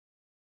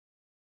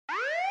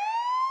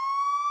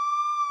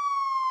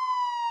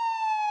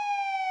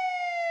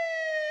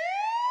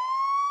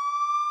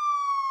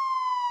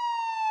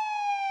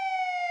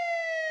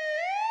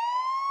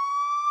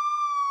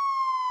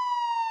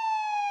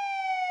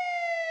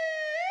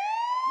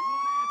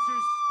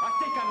answers? I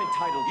think I'm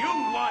entitled. You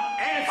want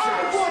answers?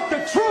 I want the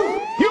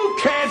truth! You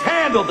can't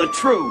handle the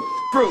truth!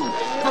 Truth. I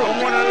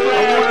wanna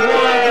live.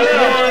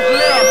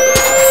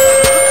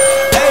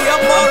 Hey,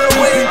 I'm all the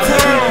way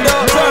turned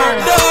up.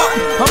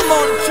 I'm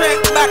on the track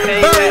like a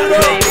bird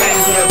up. I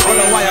don't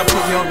know why I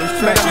put me on this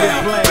track.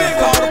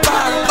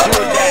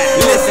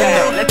 Listen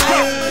up.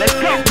 Let's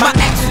go. My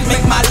actions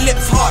make my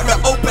lips hard to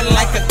open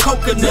like a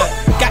coconut.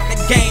 Got the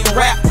game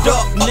wrapped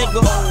up,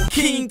 nigga.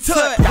 King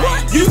Tut.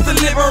 Used to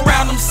live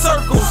around them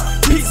circles.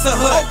 Pizza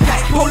Hut.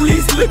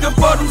 Police looking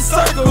for them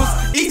circles.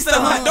 Easter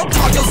hunt. Don't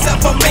call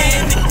yourself a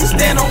man, nigga.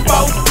 Stand on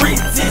both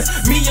pretense.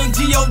 Me and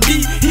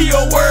G.O.D. He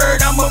a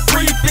word, I'm a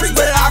prefix.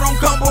 But I don't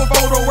come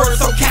before the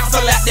word, so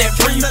cancel out that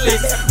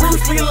prefix.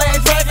 Bruce Lee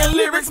land dragging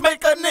lyrics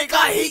make a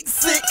nigga heat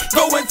sick.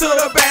 Go into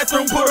the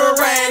bathroom, put a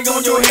rag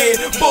on your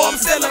head. Boy,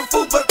 I'm selling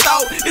food for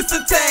thought. It's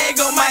a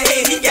tag on my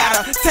head. He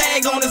got a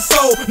tag on his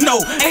soul. No,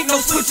 ain't no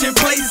switching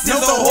places.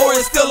 A whore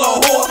is still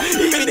a whore,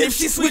 even if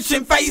she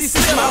switching faces.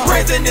 My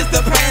present is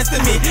the past to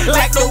me,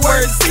 like the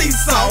word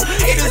seesaw.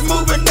 Haters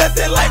moving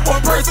nothing like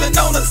one person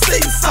on a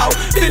seesaw.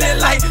 Feeling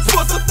like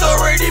sports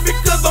authority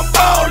because I'm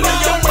ballin'.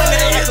 Your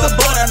money is a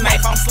butter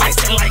knife, I'm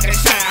slicing like a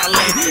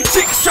Shaolin.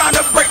 Chicks trying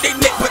to break their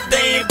neck, but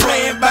they ain't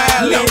playing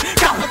violin.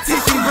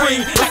 Competition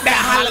green, like that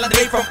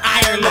holiday from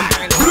Ireland.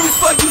 Blue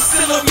for you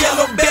silver,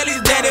 yellow bellies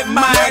that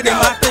admire them.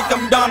 I think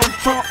I'm Donald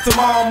Trump.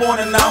 Tomorrow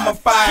morning I'ma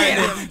fire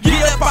them.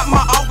 Get up out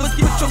my office,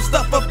 get your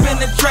stuff up in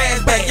the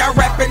trash bag. Y'all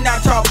rapping out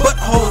y'all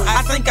buttholes.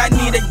 I think I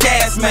need a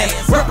gas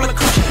mask. Replica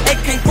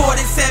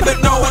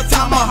AK-47 or a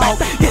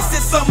tomahawk. Yes,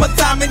 it's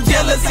summertime and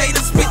jealous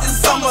haters spitting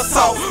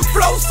somersault.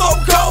 Flow so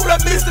cold, I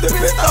missed the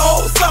piss the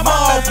whole summer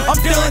off. I'm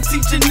done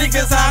teaching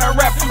niggas how to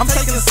rap. I'm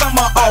taking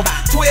summer off.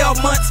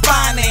 12 months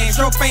finance,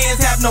 your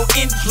fans have no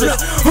interest.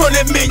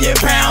 100 million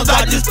pounds,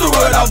 I just threw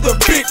it off the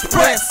bench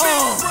press.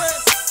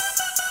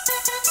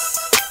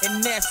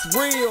 And that's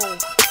real.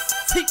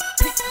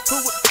 TP, who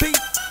would be?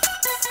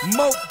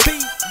 Mo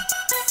beat,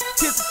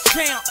 tis a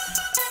champ.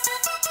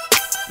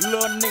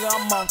 Little nigga,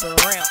 I'm off the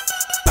ramp.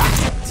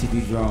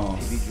 TV Drawn.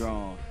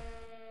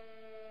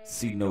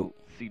 C Note.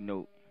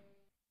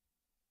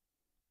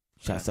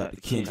 Shouts out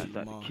to Kendrick.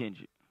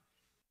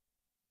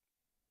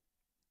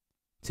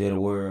 Tell the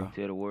world.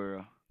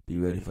 Be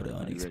ready for the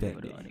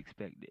unexpected.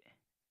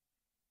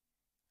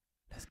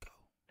 Let's go.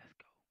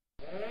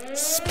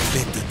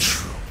 Spit the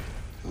truth.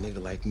 A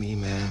nigga like me,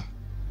 man,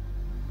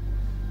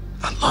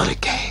 I love the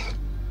game.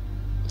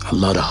 I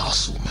love the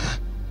hustle, man.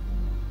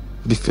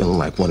 I be feeling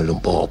like one of them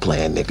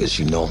ball-playing niggas,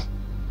 you know?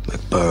 Like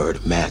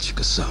Bird, Magic,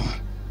 or something.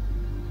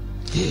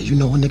 Yeah, you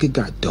know, a nigga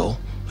got dough.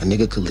 A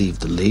nigga could leave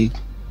the league.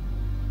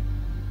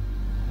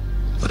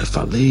 But if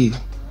I leave,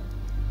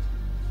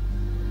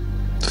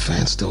 the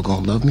fans still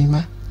gonna love me,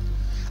 man?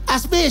 I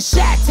spit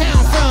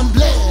Chi-Town from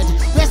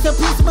blood. Rest in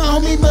peace, my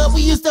homie Mud,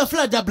 we used to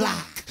flood the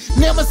block.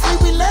 Never see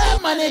we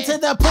love money to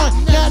the point.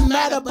 Nothing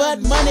matter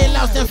but money.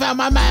 Lost and found,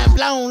 my mind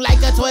blown like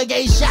a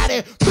 12-gauge shot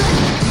at.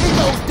 It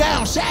goes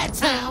down,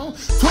 Chi-Town.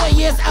 12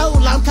 years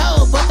old, I'm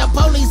cold, but the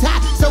police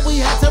hot, so we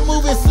had to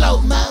move in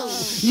slow mo.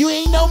 You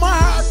ain't know my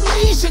heart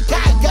bleed,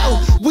 Chicago.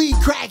 We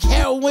crack,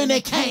 heroin,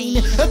 and cane.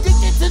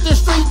 Addicted to the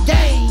street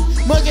game.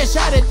 Mugger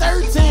shot at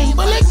 13,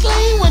 bullet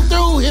clean went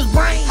through his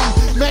brain.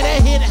 Man,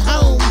 that hit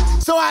home,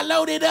 so I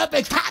loaded up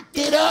and cocked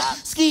it up.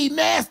 Ski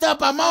masked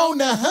up, I'm on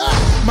the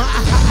hunt. My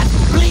heart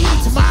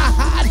bleeds, my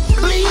heart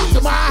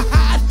bleeds, my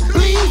heart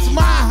bleeds,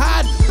 my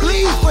heart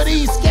bleeds for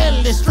these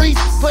scandalous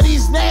streets, for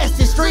these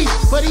nasty streets,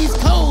 for these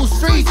cold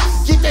streets.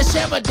 Get that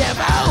shabba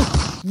dabba out.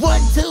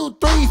 1, 2,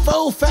 3,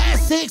 4, 5,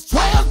 6,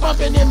 12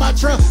 bumping in my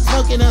trunk,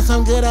 smoking on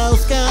some good old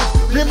skunk,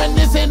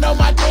 reminiscing on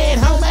my dead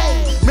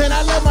homie. Man,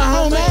 I love my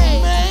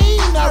homie.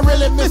 Man, I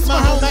really miss my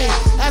homie.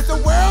 As the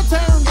world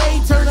turned, they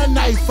turn a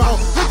knife on.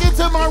 Look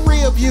into my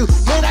rear view,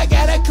 man, I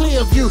got a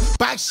clear view.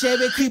 Box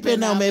Chevy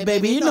creeping on me,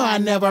 baby. You know I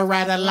never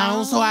ride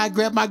alone, so I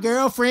grab my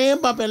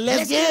girlfriend, bumping,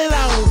 let's get it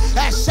on.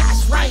 That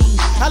shots rain.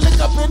 I look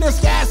up in the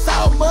sky,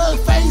 saw mug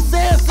face,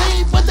 said,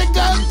 see, put the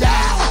gun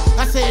down.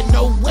 I said,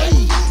 no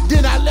way.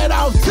 Then I let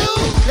off 2,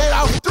 let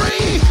off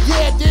 3.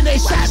 Yeah, then they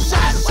shot.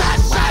 Shot.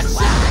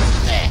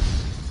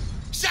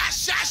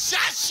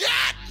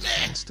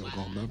 Fans still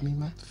gonna love me,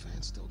 man? The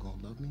fans still gonna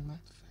love me, man?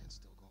 The fans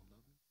still gonna love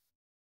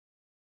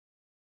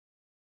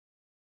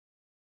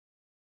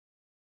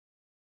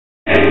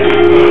me?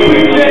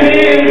 Put your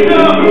hands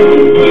up!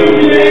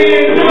 Put your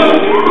hands up!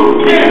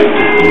 Yes!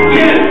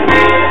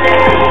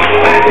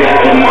 I got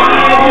the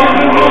mind in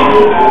the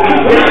hole.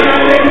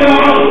 Grind in the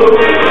hole.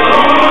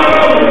 All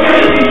over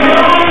crazy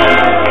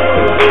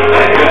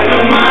I got the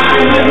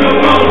mind in the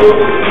hole.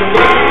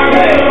 Grind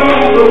in the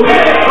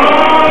hole.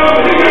 All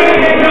over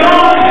crazy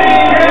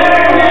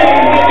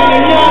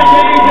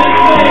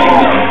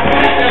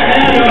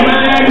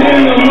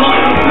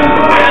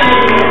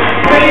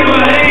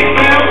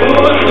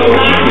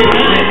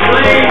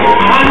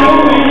I know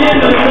we in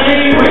the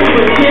same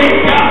way.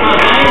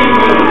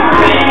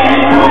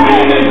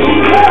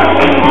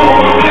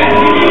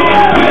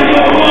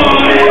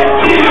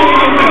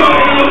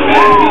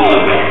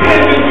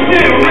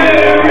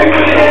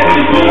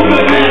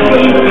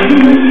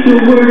 the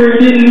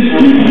word in the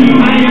street.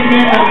 I am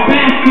an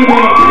ambassador.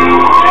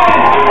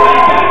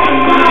 The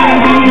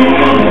mind in the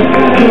muscle,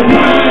 the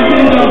mind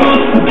in the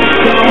hustle,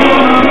 the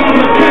heart of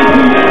the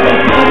temple, the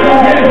hustle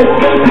has a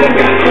soul. They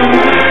got the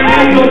mind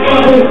in the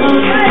bubble,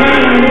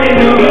 mind in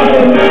the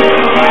hustle, the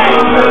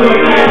heart of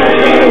the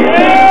temple.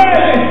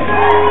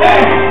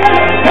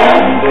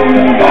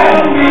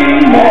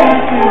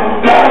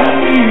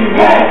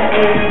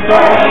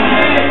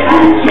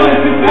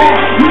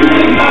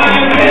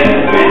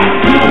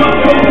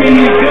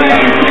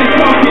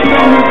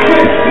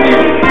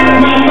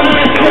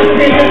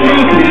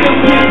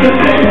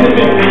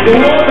 The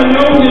woman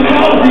knows the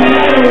house and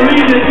I don't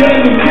read the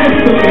Daily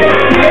Testament.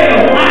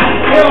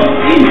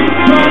 L-I-L-E,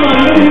 trying to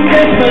lose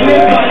this, but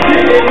if I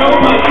didn't know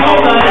my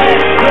father had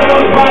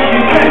girls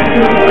watching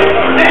Testament.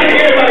 Hey,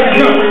 everybody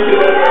jump.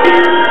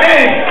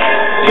 Hey,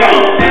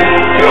 jump,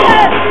 jump,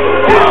 jump,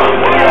 jump,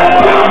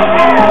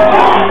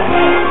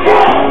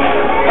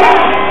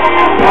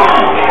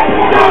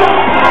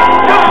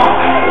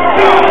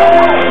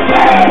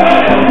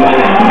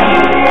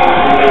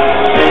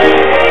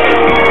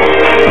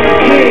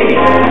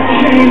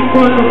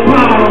 for the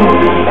bottom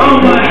of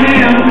my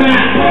hand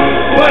now.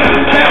 But I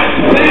bounce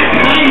back,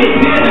 I ain't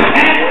been an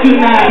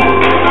astronaut.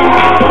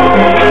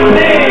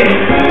 Hey,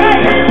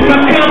 my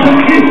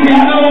competition,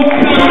 no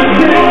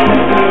contest.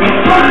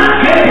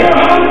 Hey,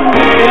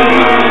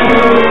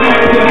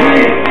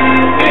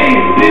 hey,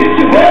 this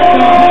is the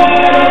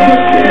heart of a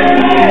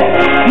champion.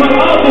 My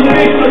other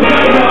picture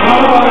got the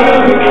heart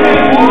of a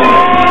champion.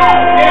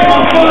 And my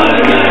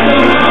father got the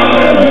heart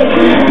of a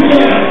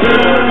champion.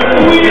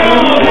 We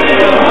all got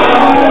the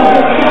heart of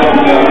a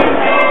champion.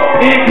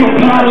 And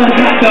Kapala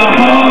got the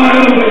heart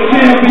of a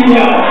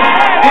champion.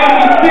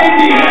 Every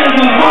city has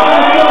the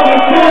heart of a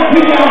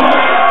champion.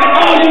 And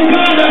all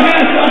Uganda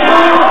has the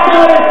heart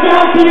of a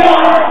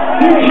champion.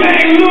 You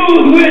can't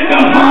lose with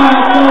the heart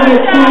of a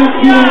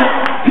champion.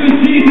 Cause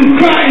Jesus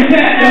Christ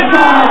had the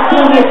heart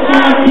of a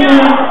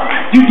champion.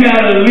 You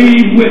gotta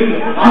leave with the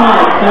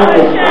heart of a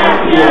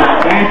champion.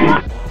 Thank you.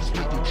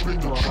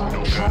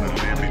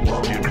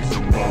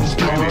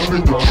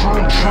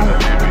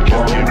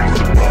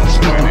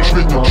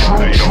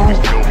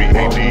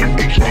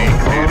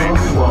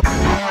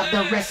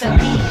 The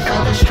recipe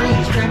for the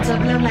streets, dreams of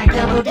blue like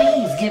double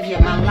D's. Give you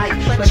my life,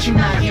 but you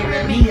not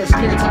hearing me. It's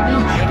clear to me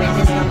that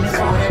this one is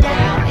watered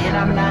down, and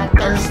I'm not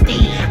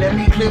thirsty. Let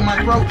me clear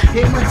my throat,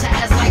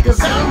 hypnotized like a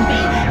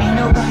zombie. Ain't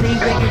nobody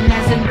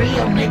recognizing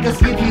real niggas.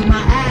 Give you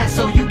my eyes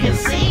so you can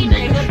see,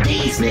 nigga.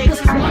 These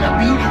niggas wanna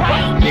be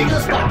white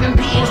niggas, popping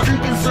pills,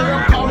 drinking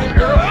syrup, calling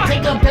Earl.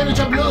 Take advantage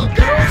of little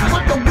girls.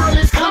 What the world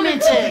is coming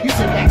to? You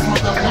sit back,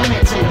 smoke a one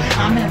and two.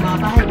 I'm in my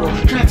Bible,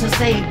 trying to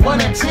say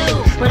 1 and 2,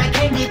 but I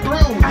can't get through.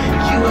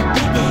 You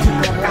addicted to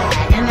the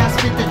lie, and I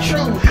spit the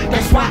truth.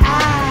 That's why I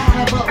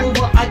have an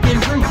overarching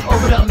roof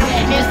over the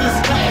madness. This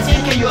classic,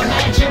 can you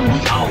imagine? We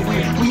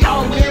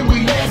all win,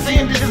 we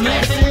lesson. This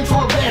lesson into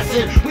a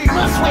lesson. We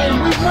must win,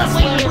 we must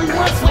win, we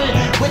must win.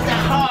 With the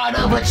heart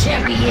of a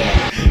champion.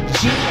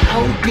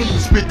 G-O-D.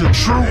 Spit the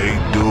truth. Hey,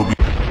 Doobie.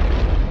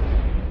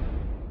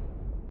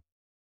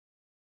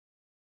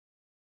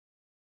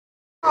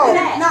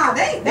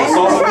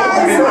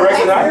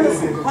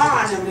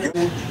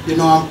 You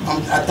know,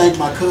 I thank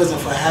my cousin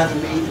for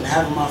having me and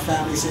having my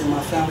family, seeing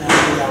my family. I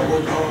know y'all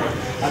work hard.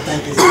 I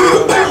thank his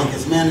girl, I thank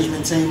his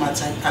management team. I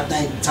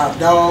thank Top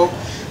Dog.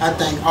 I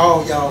thank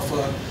all y'all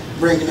for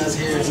bringing us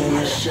here and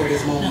let's share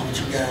this moment with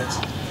you guys.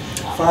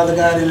 Father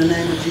God, in the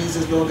name of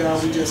Jesus, Lord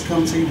God, we just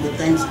come to you with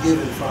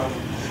thanksgiving, Father.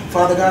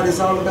 Father God, it's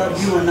all about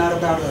you and not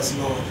about us,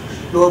 Lord.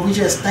 Lord, we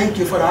just thank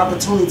you for the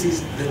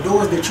opportunities, the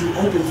doors that you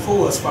open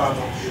for us,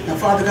 Father. And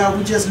Father God,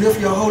 we just lift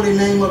your holy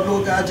name up,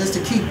 Lord God, just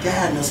to keep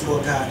guiding us,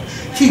 Lord God.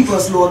 Keep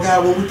us, Lord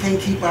God, when we can't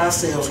keep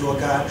ourselves, Lord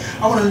God.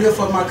 I want to lift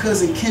up my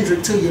cousin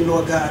Kendrick to you,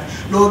 Lord God.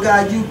 Lord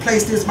God, you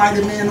placed this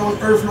mighty man on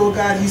earth, Lord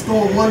God. He's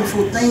doing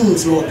wonderful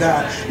things, Lord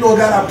God. Lord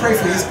God, I pray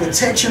for his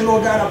protection,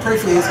 Lord God. I pray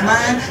for his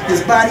mind,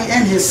 his body,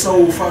 and his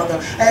soul, Father.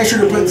 I ask you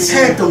to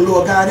protect him,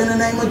 Lord God, in the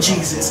name of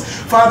Jesus.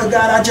 Father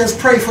God, I just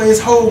pray for his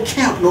whole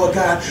camp, Lord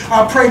God.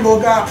 I pray,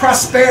 Lord God,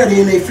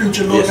 prosperity in their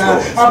future, Lord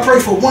God. I pray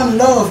for one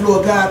love,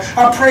 Lord God.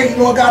 I pray,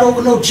 Lord God,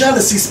 over no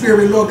jealousy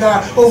spirit, Lord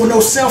God, over no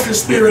selfish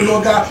spirit,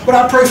 Lord God. But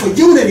I pray for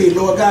unity,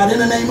 Lord God, in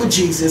the name of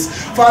Jesus.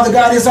 Father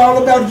God, it's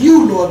all about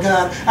you, Lord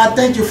God. I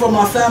thank you for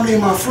my family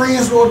and my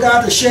friends, Lord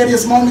God, to share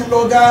this moment,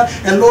 Lord God.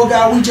 And Lord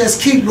God, we just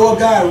keep, Lord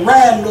God,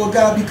 riding, Lord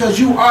God, because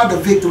you are the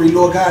victory,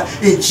 Lord God.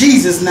 In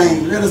Jesus'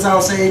 name, let us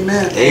all say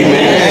amen.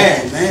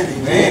 Amen. Amen.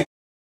 Amen.